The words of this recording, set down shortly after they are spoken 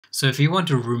So if you want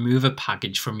to remove a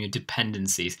package from your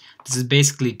dependencies, this is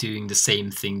basically doing the same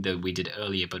thing that we did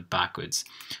earlier but backwards.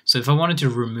 So if I wanted to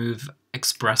remove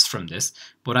express from this,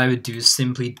 what I would do is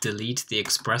simply delete the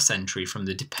express entry from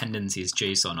the dependencies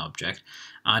JSON object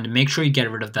and make sure you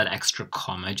get rid of that extra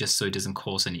comma just so it doesn't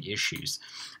cause any issues.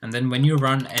 And then when you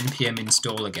run npm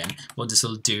install again, what this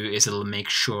will do is it'll make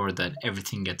sure that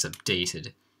everything gets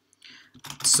updated.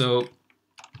 So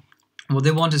what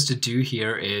they want us to do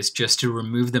here is just to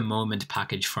remove the moment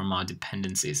package from our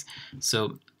dependencies.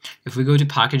 So if we go to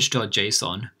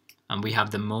package.json and we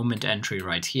have the moment entry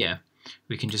right here,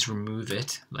 we can just remove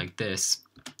it like this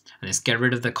and just get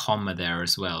rid of the comma there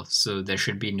as well. So there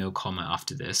should be no comma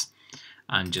after this,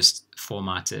 and just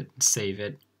format it, save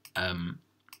it,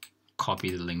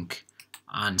 copy the link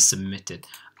and submit it.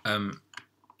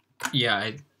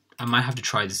 Yeah, I might have to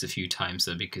try this a few times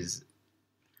though, because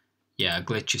yeah,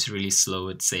 Glitch is really slow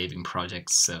at saving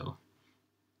projects, so.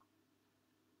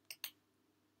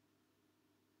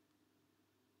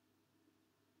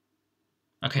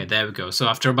 Okay, there we go. So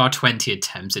after about 20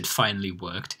 attempts, it finally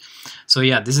worked. So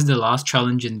yeah, this is the last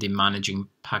challenge in the managing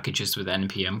packages with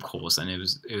NPM course, and it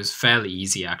was fairly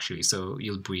easy actually, so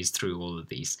you'll breeze through all of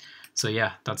these. So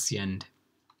yeah, that's the end.